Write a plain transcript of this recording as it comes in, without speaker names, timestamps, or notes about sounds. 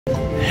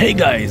Hey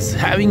guys,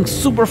 having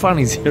super fun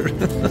is here.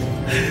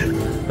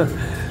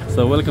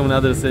 So welcome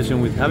another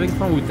session with having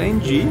fun with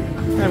NG.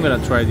 I'm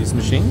gonna try this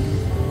machine,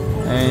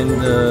 and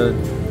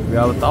we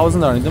have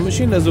 $1,000 in the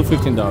machine. Let's do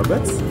 $15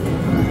 bets.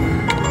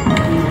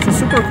 It's a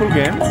super cool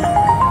game.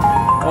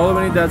 All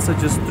we need, that's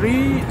just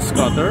 3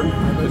 scatter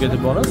to get the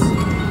bonus,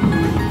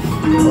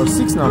 or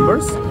 6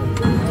 numbers.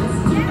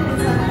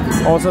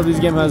 Also, this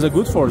game has a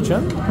good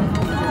fortune.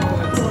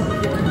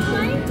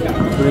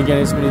 During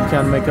any spin, it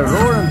can make a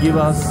roar and give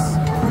us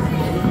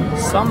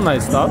some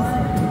nice stuff.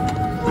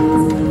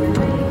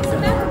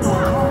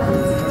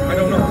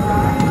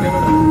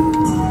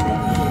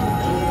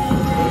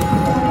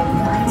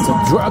 It's a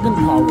dragon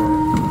power.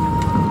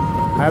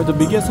 I have the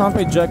biggest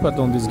unpaid jackpot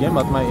on this game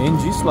at my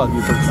NG slot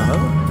YouTube channel.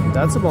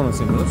 That's a bonus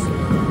in this.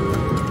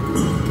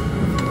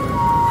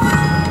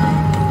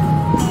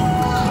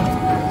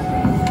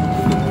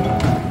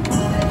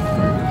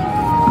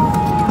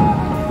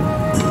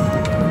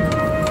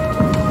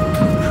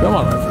 Come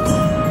on,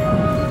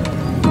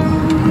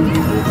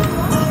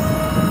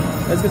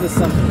 let's get the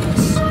something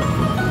else.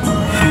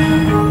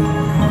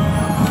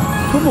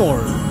 2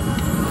 more.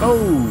 Oh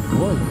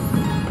boy.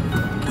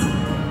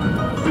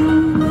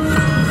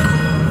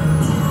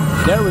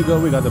 There we go,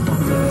 we got the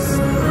boxes.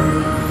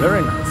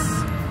 Very nice.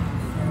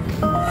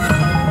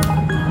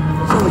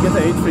 So we get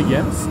the 8 free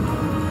games.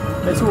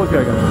 Let's see what we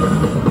are gonna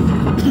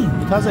do.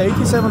 It has a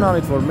 87 on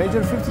it for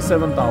major,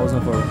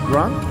 57,000 for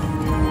grand.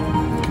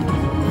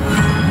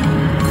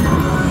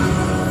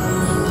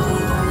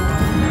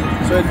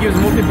 So it gives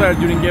multiplier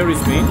during every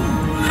spin.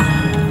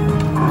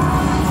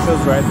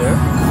 Shows right there.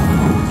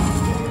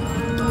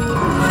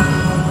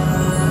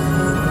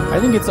 I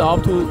think it's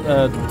up to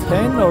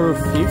 10 or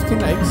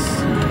 15x.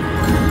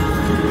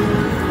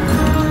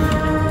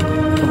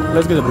 Come on,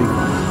 let's get a big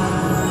one.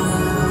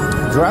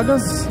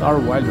 Dragons are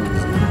wild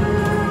ones.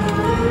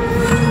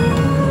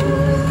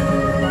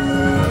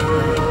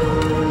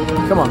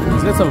 Come on,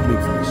 please, let's have a big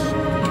fish.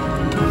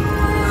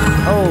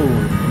 Oh,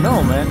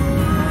 no, man.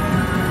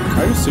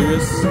 Are you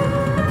serious?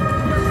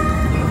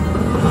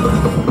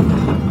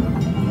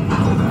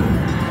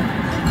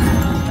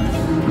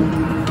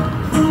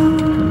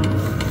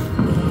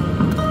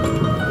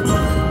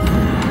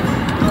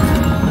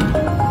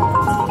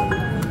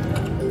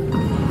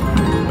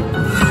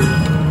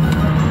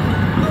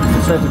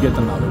 Let's try to get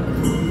another one.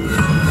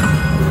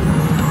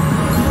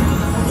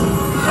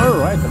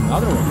 Alright,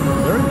 another one.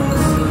 Very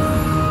nice.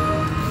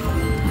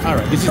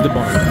 Alright, this is the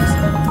bonus test,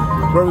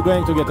 where we're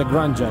going to get a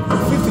grand jackpot,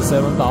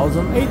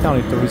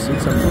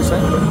 57,836 and 2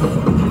 cents.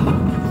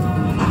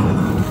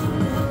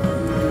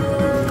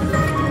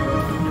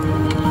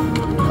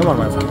 Come on,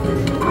 my friend.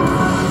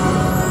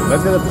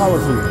 Let's get a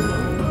powerful one.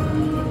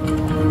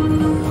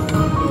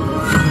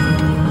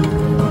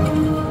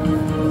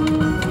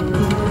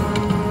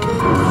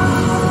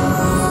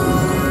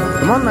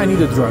 Come on, I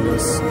need a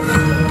dragons.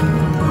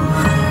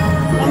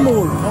 One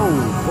more. Oh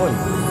boy.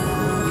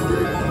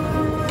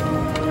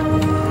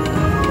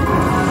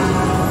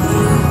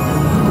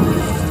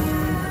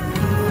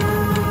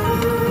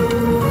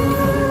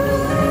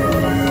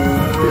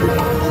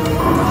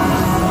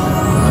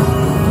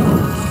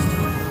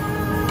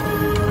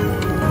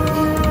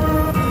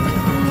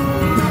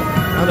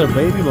 Another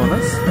baby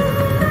bonus.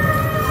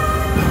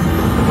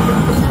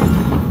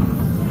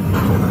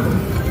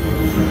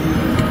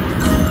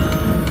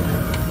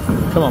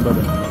 Come on,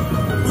 baby.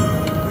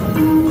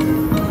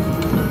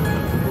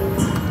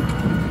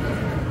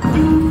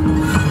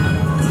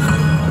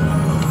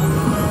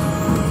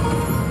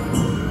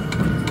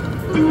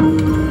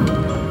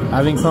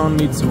 Having fun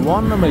needs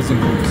one amazing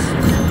boost.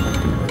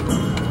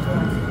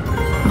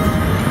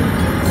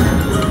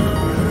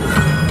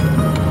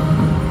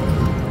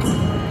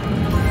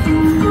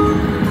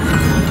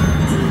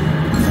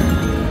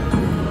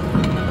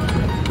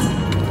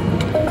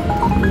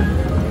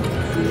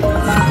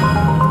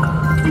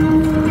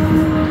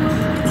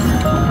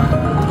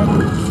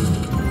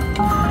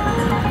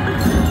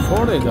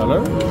 $40.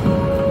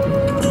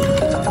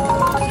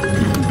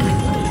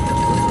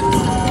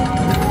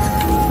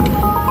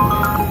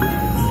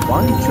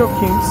 Bunch of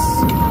kings.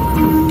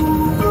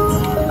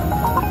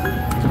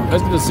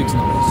 Let's get the 6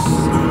 numbers.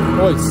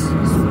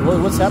 Oh,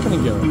 what's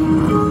happening here?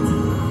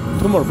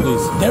 2 more,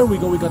 please. There we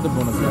go. We got the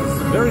bonus,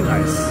 guys. Very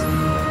nice.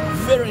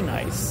 Very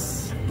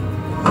nice.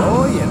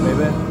 Oh yeah,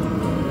 baby.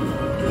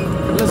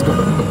 Let's go.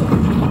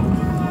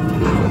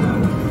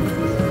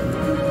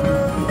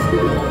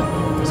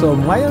 So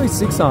minor is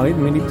 600,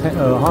 mini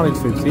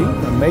 150,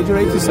 and major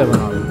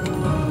 8700.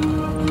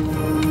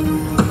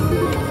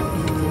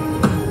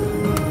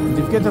 If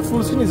you get a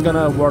full spin, it's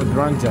gonna award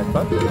grand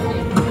jackpot. 2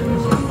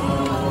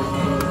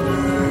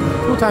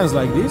 times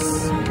like this,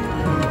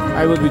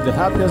 I will be the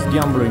happiest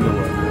gambler in the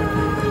world.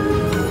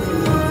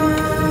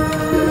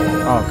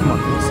 Oh, come on,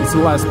 please. It's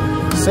the last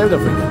one. Save the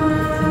free game.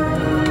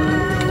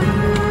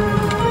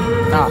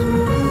 Ah,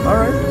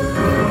 alright.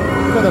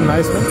 Got a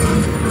nice one.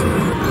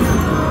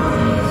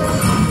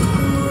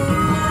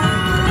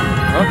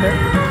 Okay.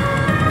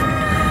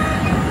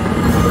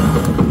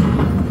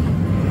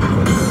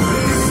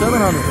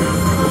 $700 coming.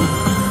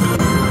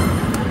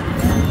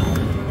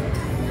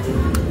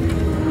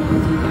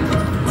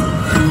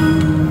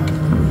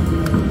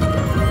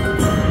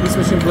 This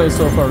machine plays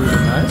so far really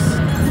nice.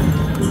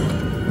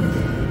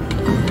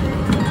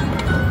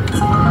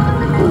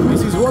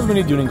 This is what we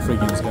need during free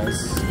games,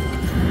 guys.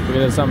 We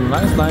get some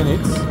nice line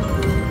hits.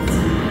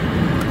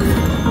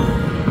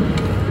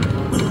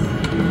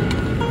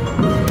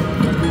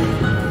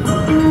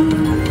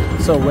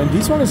 So when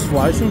this one is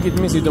flashing, it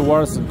means it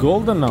awards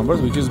golden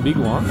numbers, which is big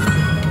one.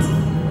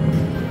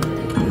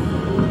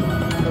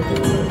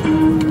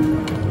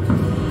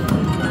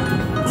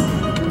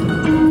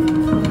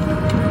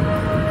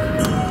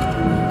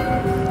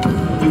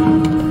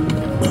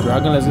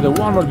 Dragon, let's get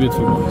one more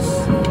beautiful bonus.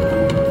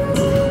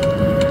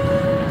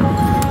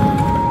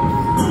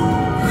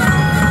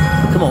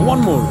 Come on,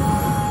 one more.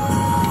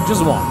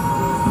 Just one.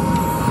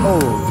 Oh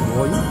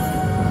boy.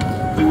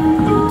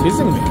 You're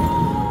teasing me.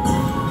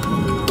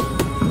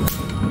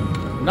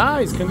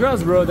 Nice,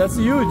 congrats bro, that's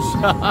huge.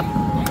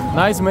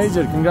 Nice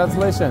major,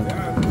 congratulations.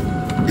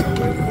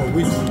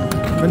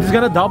 And it's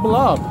gonna double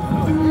up.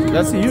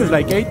 That's huge,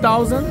 like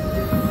 8,000.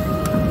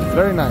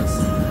 Very nice.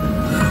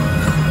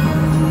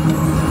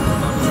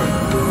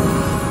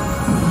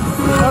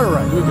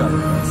 Alright, we got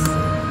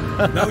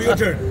it. Now your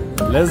turn.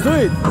 Let's do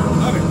it.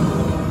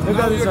 Look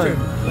at this one.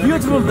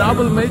 Beautiful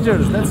double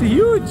majors, that's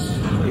huge.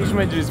 Each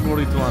major is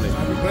 40-20.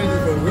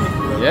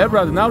 Yeah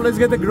brother, now let's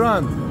get the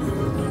grand.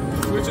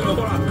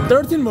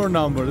 13 more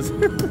numbers.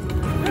 3x.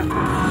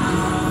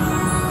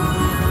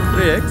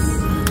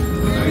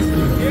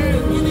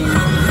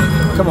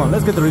 Come on,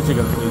 let's get the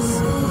retrigger please.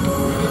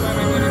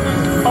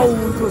 Oh,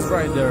 it was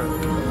right there.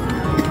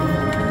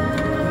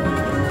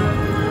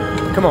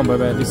 Come on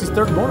baby, this is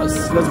third bonus.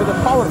 Let's get a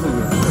powerful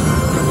one.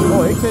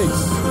 Oh, 8x.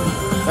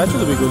 That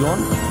should be a good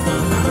one.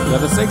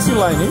 Got a sexy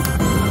line hit.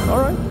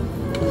 Alright.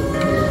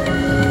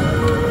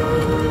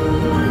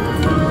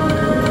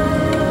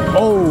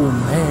 Oh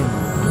man.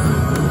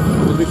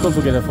 Be cool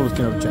to get a full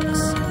skin of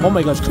checks. Oh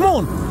my gosh, come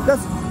on!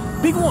 That's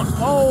big one!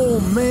 Oh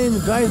man,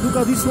 guys, look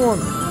at this one.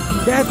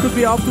 That could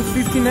be up to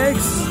 15x.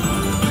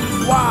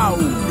 Wow!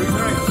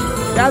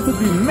 That would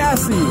be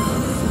massive.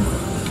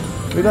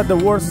 We got the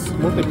worst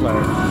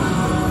multiplier.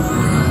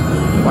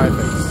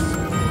 5x.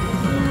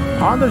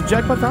 Under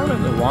jackpot time,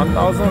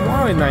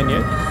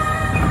 1,198.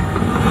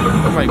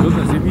 Oh my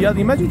goodness, if we had,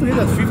 imagine to get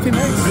that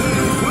 15x.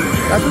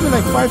 That would be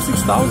like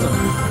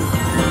 5,000-6,000.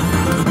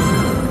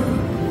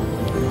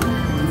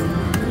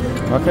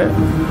 Okay.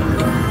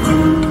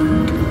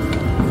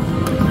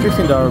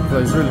 $15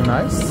 play is really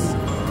nice.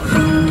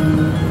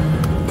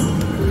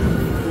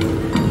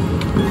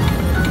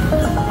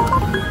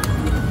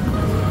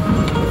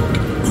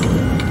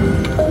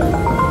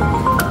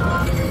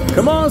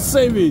 Come on,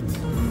 save it.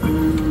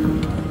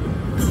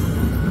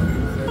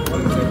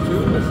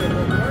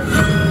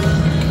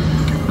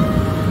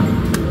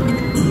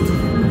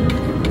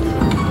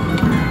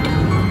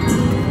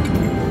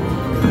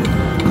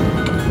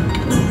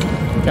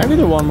 Can we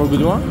do one more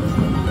good one?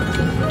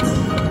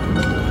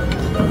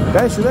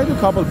 Guys, should I do a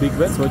couple big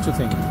bets? What you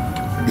think?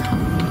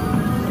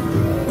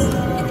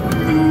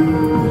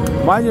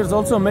 Miners,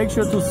 also make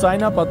sure to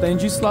sign up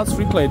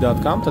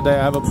atngslotsfreeplay.com. Today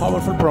I have a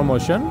powerful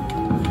promotion.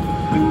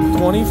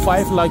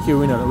 25 lucky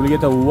winner will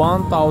get a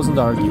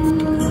 $1,000 gift.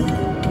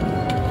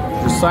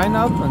 Just sign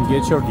up and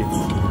get your gift.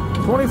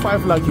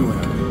 25 lucky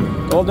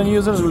winner. All the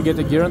users will get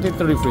a guaranteed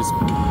 30 free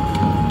spin.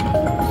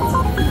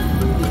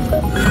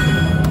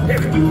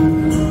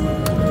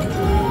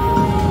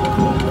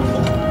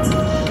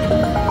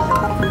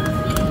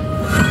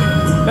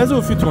 Let's do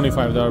a few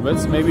 $25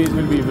 bets. Maybe it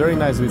will be very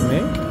nice with me.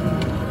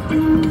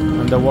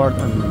 And award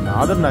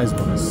another nice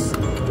bonus.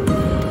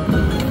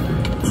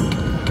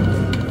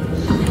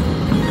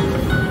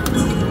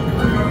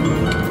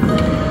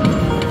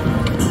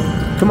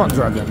 Come on,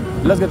 Dragon.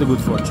 Let's get a good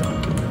fortune.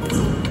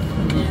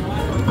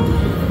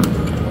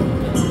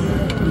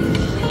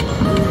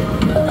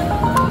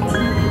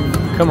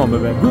 Come on,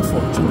 baby. Good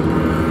fortune.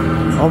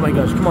 Oh my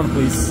gosh. Come on,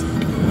 please.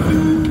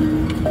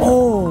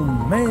 Oh,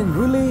 man.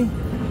 Really?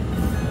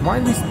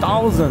 Mine is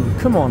 1,000.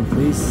 Come on,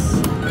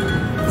 please.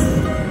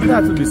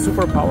 That would be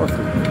super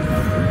powerful.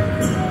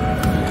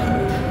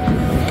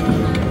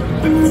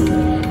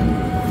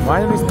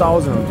 Mine is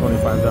 1,000 on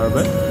 $25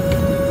 bet.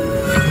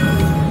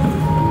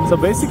 So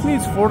basically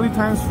it's 40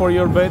 times for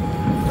your bet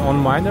on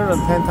miner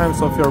and 10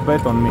 times of your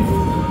bet on me.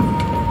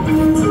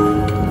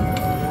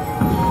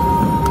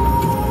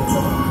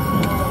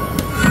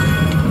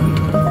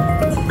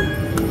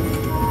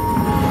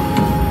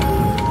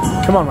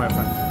 Come on, my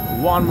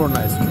friend. One more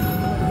nice one.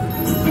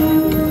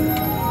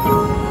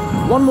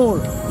 One more.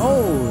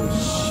 Oh,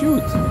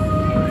 shoot.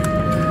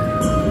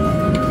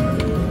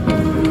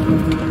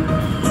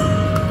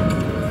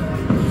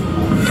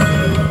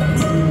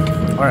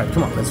 Alright,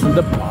 come on. Let's feel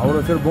the power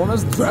of your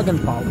bonus dragon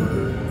power.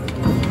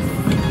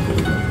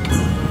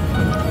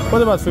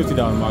 What about $50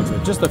 marks?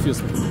 Just a few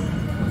seconds.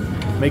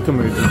 Make a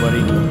miracle,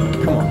 buddy.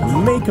 Come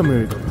on. Make a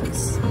miracle,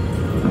 please.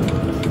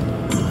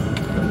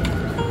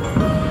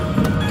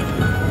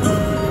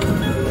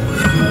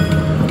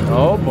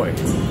 Oh boy.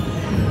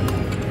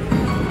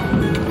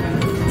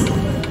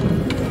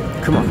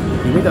 Come on,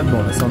 give me that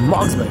bonus on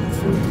Max Bet.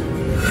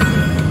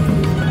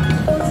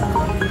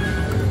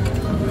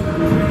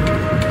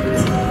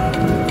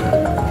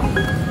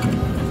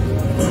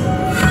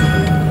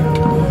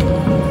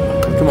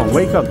 Come on,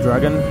 wake up,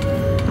 dragon.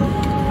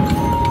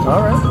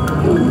 Alright.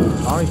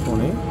 Only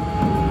 20.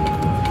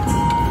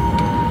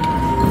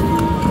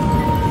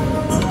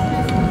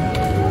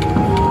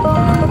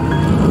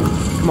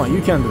 Come on,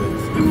 you can do it.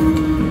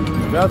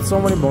 We got so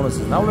many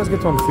bonuses. Now let's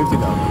get on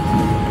 $50.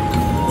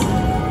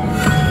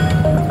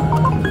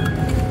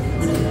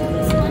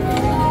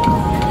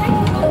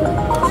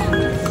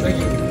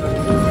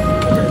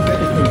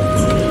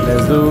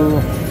 Let's do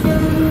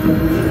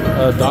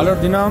a dollar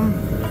dinam,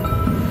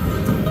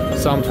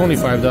 some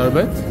 $25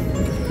 bet.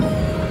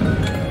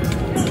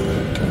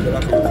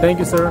 Thank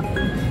you, sir.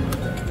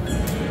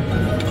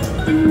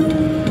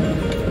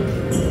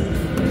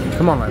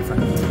 Come on, my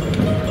friend.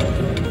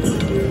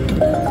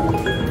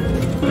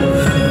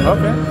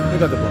 Okay, we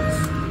got the bonus.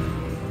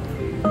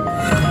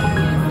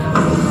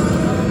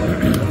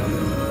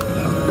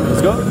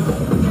 Let's go.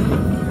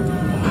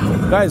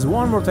 Guys,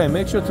 one more time,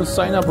 make sure to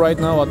sign up right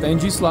now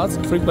atngslots,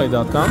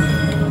 freeplay.com.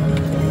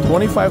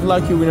 25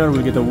 lucky winner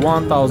will get a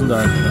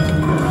 $1,000.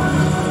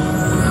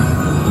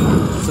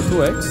 It's a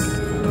 2x.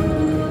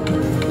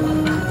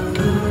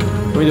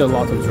 We need a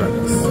lot of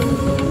dragons.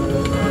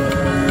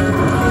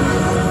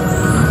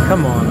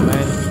 Come on,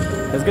 man.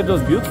 Let's get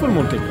those beautiful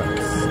multipliers.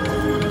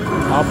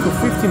 Up to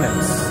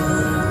 15x.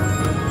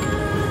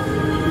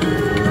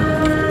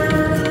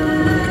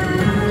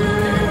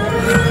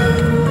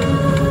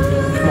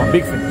 Come on,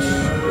 big finish.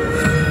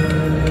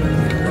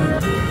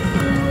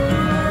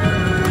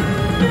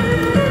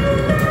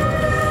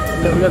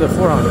 Then we got the $400.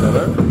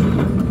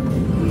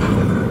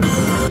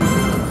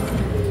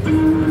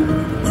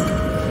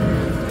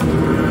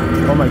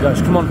 Oh my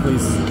gosh, come on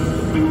please.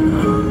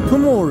 2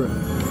 more.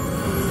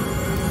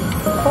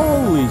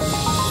 Holy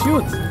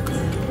shoot.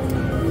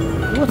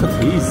 What a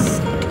tease.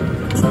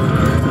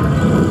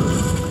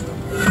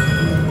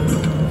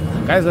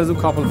 Guys, let's do a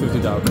couple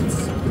 $50 bets.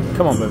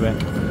 Come on, baby.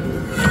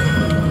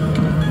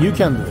 You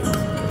can do it.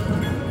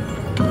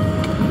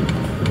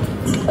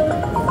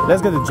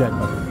 Let's get the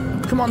jackpot.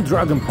 Come on,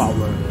 Dragon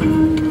Power.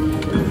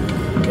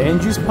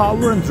 Angie's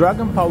power and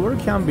Dragon Power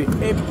can be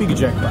epic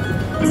jackpot.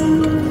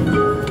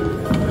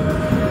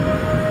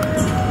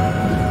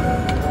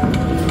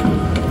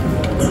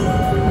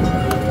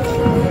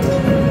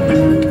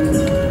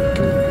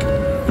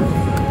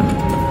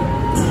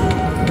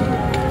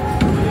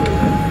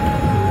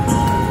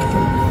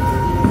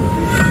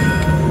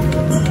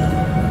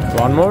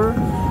 One more.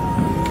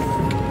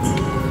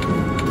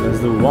 Let's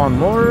do one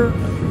more.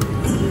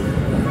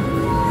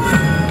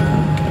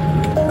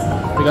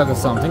 We got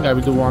something. I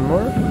will do one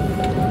more.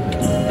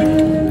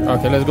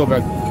 Okay, let's go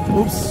back.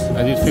 Oops,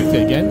 I did 50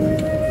 again.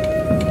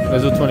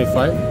 Let's do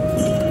 25.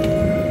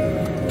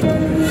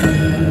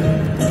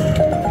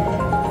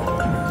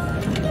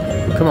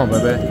 Come on,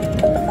 baby.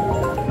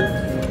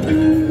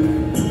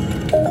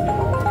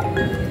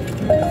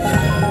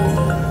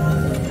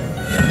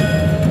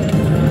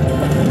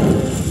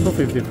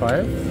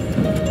 $255.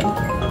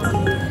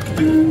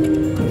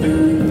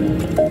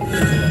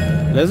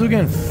 Let's do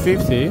again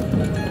 50.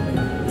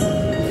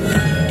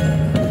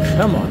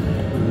 Come on,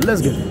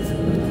 let's get it.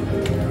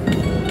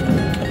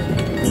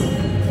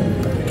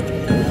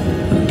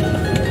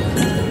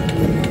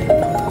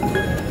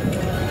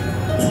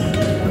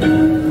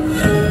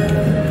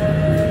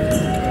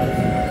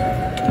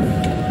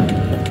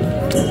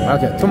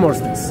 Okay, 2 more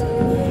sticks.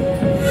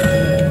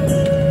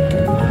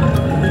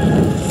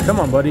 Come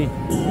on, buddy.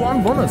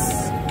 1 bonus.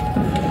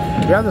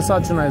 We had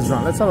such a nice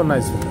run. Let's have a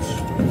nice finish.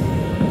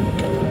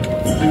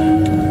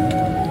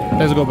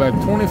 Let's go back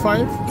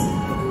 25.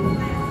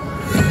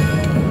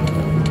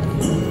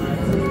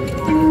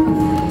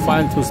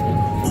 Final 2 spin.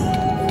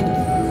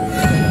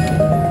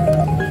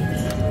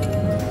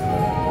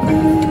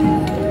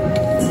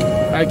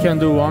 I can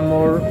do one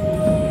more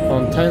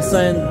on 10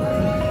 cent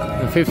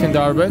and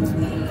 $15 bet.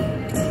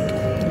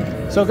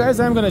 So guys,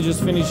 I'm gonna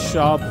just finish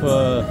up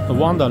the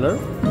 $1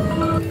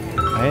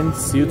 and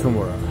see you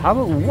tomorrow. Have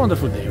a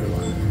wonderful day, everyone.